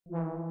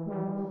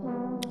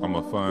I'm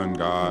a fun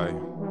guy.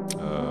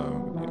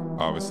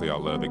 Obviously, I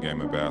love the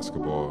game of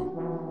basketball.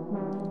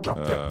 In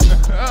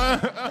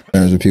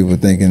terms of people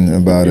thinking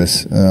about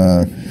us,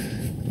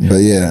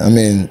 but yeah, I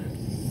mean,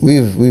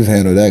 we've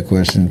handled that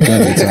question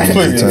plenty of times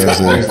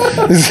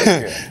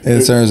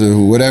in terms of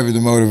whatever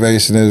the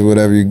motivation is,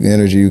 whatever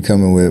energy you're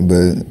coming with.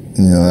 But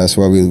you know, that's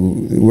why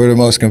we're the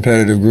most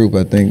competitive group.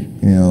 I think,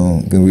 you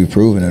know, we've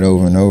proven it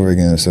over and over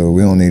again. So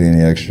we don't need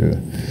any extra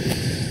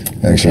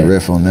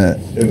riff on that.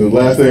 And the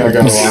last thing I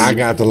got, I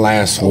got the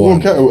last one.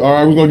 Okay. All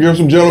right, we're gonna give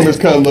some gentlemen's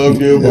cut love,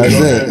 Gilbert.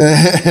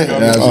 That's it.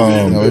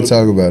 We'll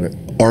talk about it.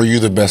 Are you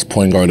the best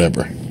point guard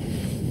ever?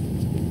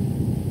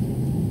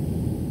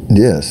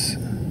 Yes.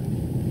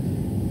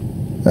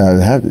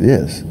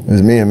 Yes.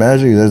 It's me and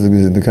Magic. That's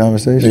the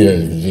conversation. Yeah.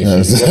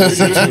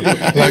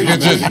 Like it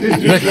just.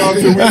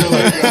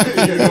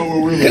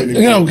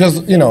 You know,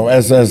 because you know,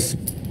 as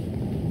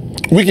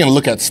we can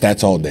look at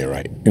stats all day,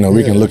 right? You know,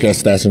 we can look at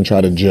stats and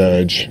try to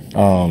judge.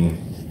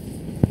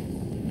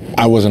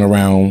 I wasn't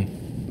around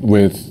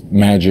with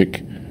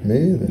Magic.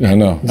 Me either. I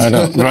know,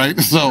 right?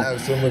 So I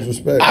have so much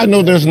respect. I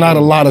know there's not a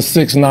lot of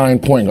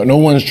 6'9" point guard. No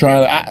one's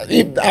trying to.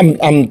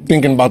 I'm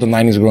thinking about the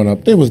 '90s growing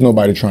up. There was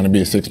nobody trying to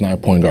be a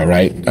 6'9" point guard,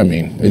 right? I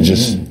mean, it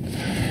just.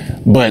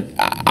 But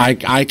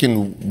I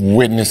can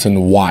witness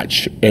and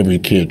watch every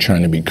kid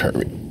trying to be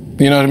Curry.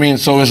 You know what I mean?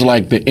 So it's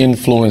like the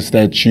influence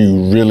that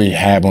you really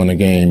have on the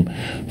game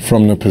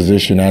from the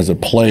position as a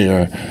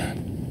player.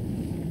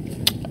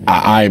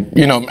 I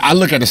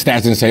look at the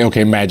stats and say,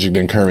 okay, Magic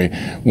then Curry.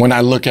 When I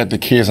look at the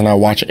kids and I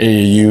watch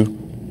AAU,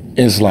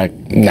 it's like,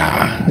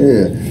 nah.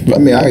 Yeah, I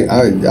mean, I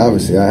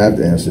obviously I have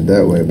to answer it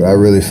that way, but I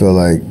really feel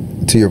like,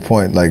 to your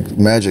point, like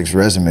Magic's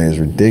resume is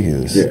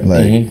ridiculous. Yeah.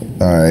 Like,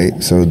 all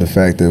right, so the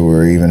fact that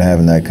we're even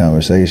having that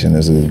conversation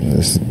is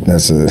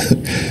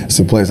it's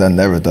a place I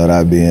never thought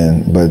I'd be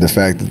in. But the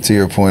fact that, to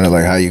your point of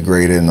like how you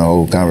grade it in the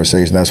whole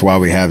conversation, that's why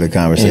we have the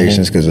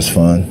conversations, because it's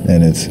fun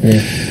and it's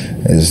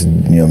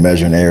you know,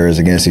 measuring errors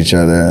against each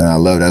other. And I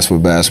love that's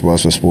what basketball,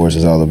 that's what sports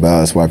is all about.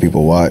 That's why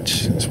people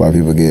watch. That's why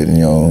people get, you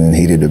know, in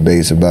heated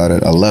debates about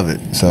it. I love it.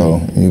 So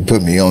you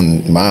put me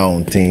on my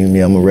own team,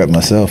 yeah, I'm gonna rep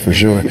myself for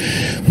sure.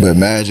 But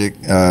Magic,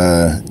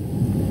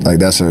 like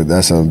that's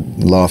a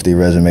lofty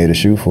resume to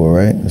shoot for,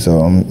 right?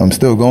 So I'm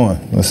still going.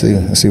 Let's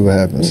see what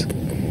happens.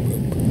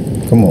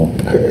 Come on.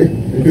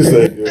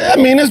 I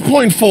mean, it's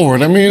point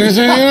forward. I mean, it's,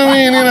 you know what I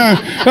mean? You know,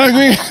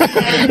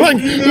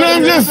 no,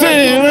 I'm just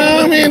saying. You know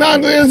what I mean?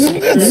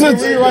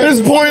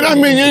 It's point. I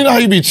mean, you know how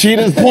you be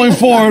cheating. It's point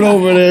forward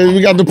over there.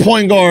 We got the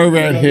point guard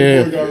right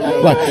here.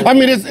 Like, I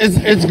mean,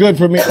 it's good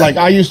for me. Like,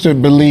 I used to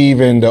believe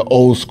in the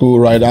old school,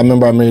 right? I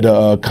remember I made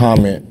a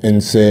comment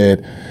and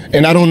said,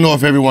 and I don't know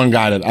if everyone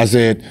got it. I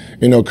said,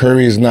 you know,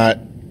 Curry is not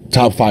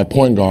top 5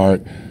 point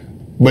guard,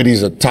 but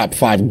he's a top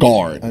 5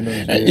 guard. You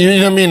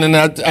know what I mean? And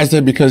I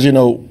said, because, you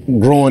know,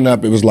 growing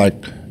up, it was like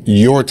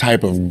your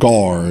type of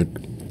guard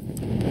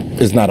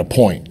is not a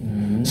point.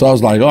 So I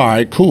was like, all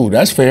right, cool,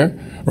 that's fair,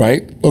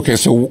 right? Okay,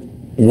 so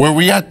where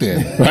we at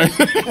then, right?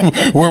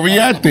 Where we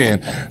at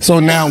then?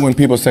 So now when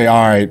people say,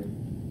 all right,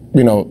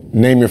 you know,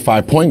 name your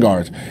 5 point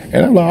guards,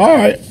 and I'm like, all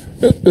right,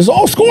 it's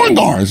all scoring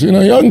guards. You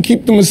know, y'all can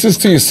keep them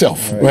assists to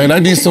yourself, right? I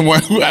need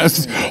someone who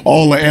has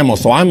all the ammo.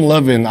 So I'm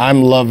loving,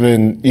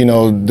 you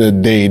know, the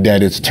day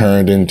that it's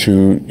turned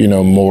into, you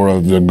know, more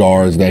of the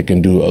guards that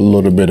can do a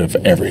little bit of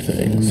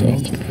everything. So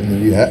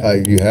you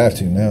have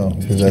to now,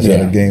 because that's how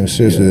the game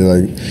shifted.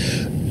 Like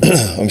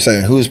I'm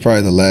saying, who's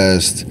probably the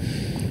last?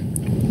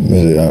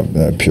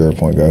 Pure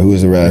point guard. Who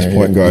was the last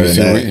point guard in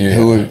that?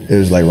 Who it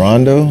was like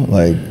Rondo,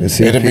 like the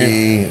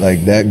CP,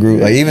 like that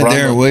group. Like even Rondo.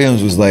 Darren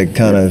Williams was like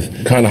kind of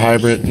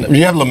hybrid.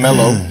 You have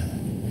LaMelo,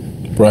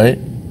 right?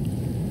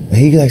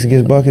 He likes to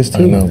get buckets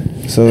too. I know.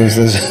 So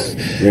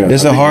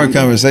it's a hard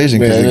conversation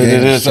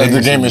because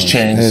the game has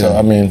changed. So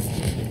I mean.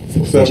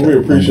 Seth, we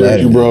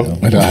appreciate you, bro.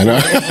 I know.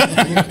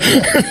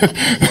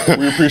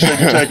 We appreciate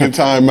you taking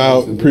time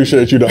out.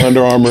 Appreciate you, the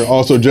Under Armour.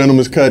 Also,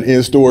 Gentleman's Cut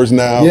in stores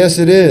now. Yes,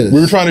 it is.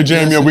 We were trying to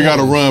jam you up. We got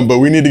to run, but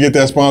we need to get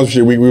that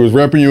sponsorship. We was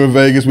repping you in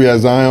Vegas. We had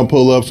Zion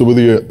pull-ups, so with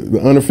the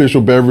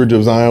unofficial beverage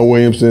of Zion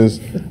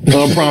Williamson's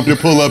unprompted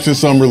pull-ups in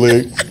Summer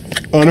League,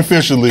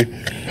 unofficially.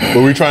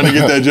 But we're trying to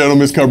get that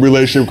Gentleman's Cup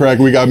relationship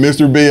cracking. We got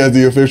Mr. B as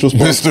the official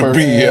sponsor. Mr.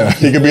 B, yeah.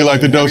 He could be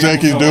like the Dos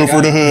Equis dude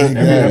for the hood.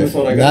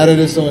 Now that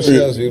it's on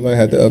shelves, we might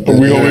have to update.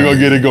 We're going to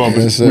get it going.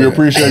 But we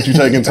appreciate you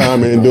taking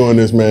time and doing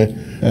this, man.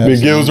 Big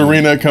Gil's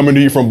Arena coming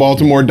to you from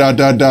Baltimore,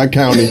 county.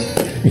 County.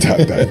 They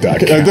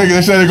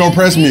said they're going to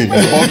press me.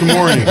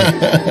 Baltimorean.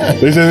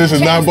 They said this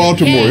is not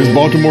Baltimore. It's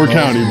Baltimore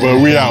County.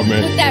 But we out,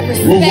 man. With that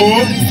respect, with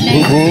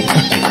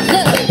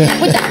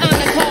the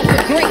honor called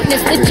for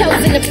greatness, the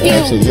chosen, the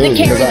few, the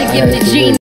carry, the gifted gene.